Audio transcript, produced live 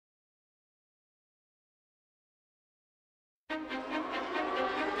Hey,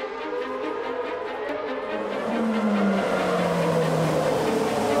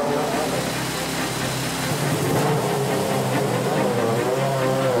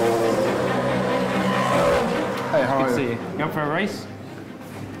 how are you? Good to see you. You up for a race?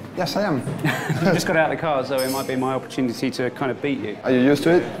 Yes, I am. You just got out of the car, so it might be my opportunity to kind of beat you. Are you used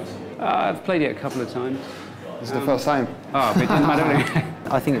to it? I've played it a couple of times. This is the first time. Oh, but it doesn't matter really.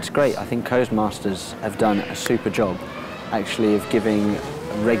 I think it's great. I think Codemasters have done a super job, actually, of giving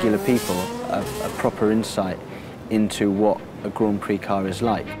regular people a proper insight into what a Grand Prix car is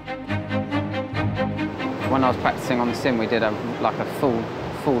like. When I was practicing on the sim, we did a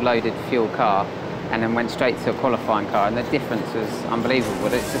full loaded fuel car, and then went straight to a qualifying car, and the difference was unbelievable.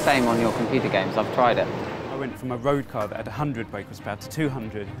 But it's the same on your computer games. I've tried it. I went from a road car that had 100 brake horsepower to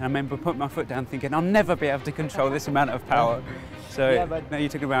 200, and I remember putting my foot down thinking, I'll never be able to control this amount of power. So yeah, but now you're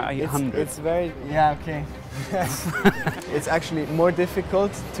talking about 800. It's very, yeah, okay. It's actually more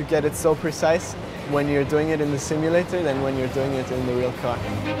difficult to get it so precise when you're doing it in the simulator than when you're doing it in the real car.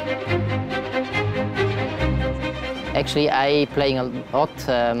 Actually, I playing a lot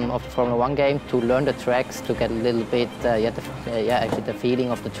of Formula 1 game to learn the tracks, to get a little bit, actually the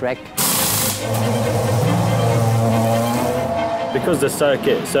feeling of the track. Because the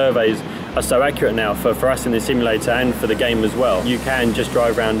circuit surveys are so accurate now for us in the simulator and for the game as well, you can just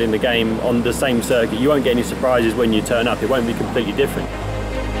drive around in the game on the same circuit. You won't get any surprises when you turn up. It won't be completely different.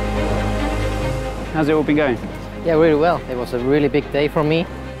 How's it all been going? Yeah, really well. It was a really big day for me.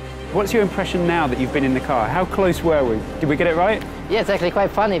 What's your impression now that you've been in the car? How close were we? Did we get it right? Yeah, it's actually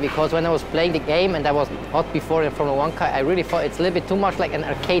quite funny because when I was playing the game and I was hot before in Formula 1 car, I really thought it's a little bit too much like an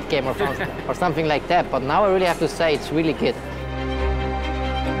arcade game or something like that. But now I really have to say it's really good.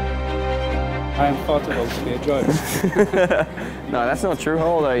 I am far too old to be a driver. No, that's not true. How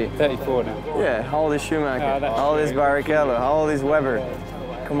old are you? 34 now. Yeah, how old is Schumacher? Oh, how old is Barrichello? How old is Webber?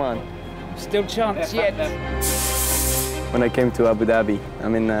 Come on. Still chance yet. When I came to Abu Dhabi, I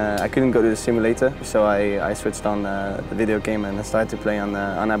mean, I couldn't go to the simulator, so I switched on the video game and I started to play on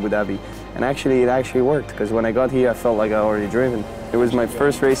Abu Dhabi. And actually, it actually worked, because when I got here, I felt like I already driven. It was my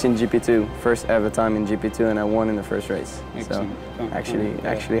first race in GP2, first ever time in GP2, and I won in the first race. Excellent. So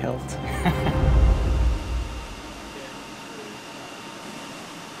actually helped.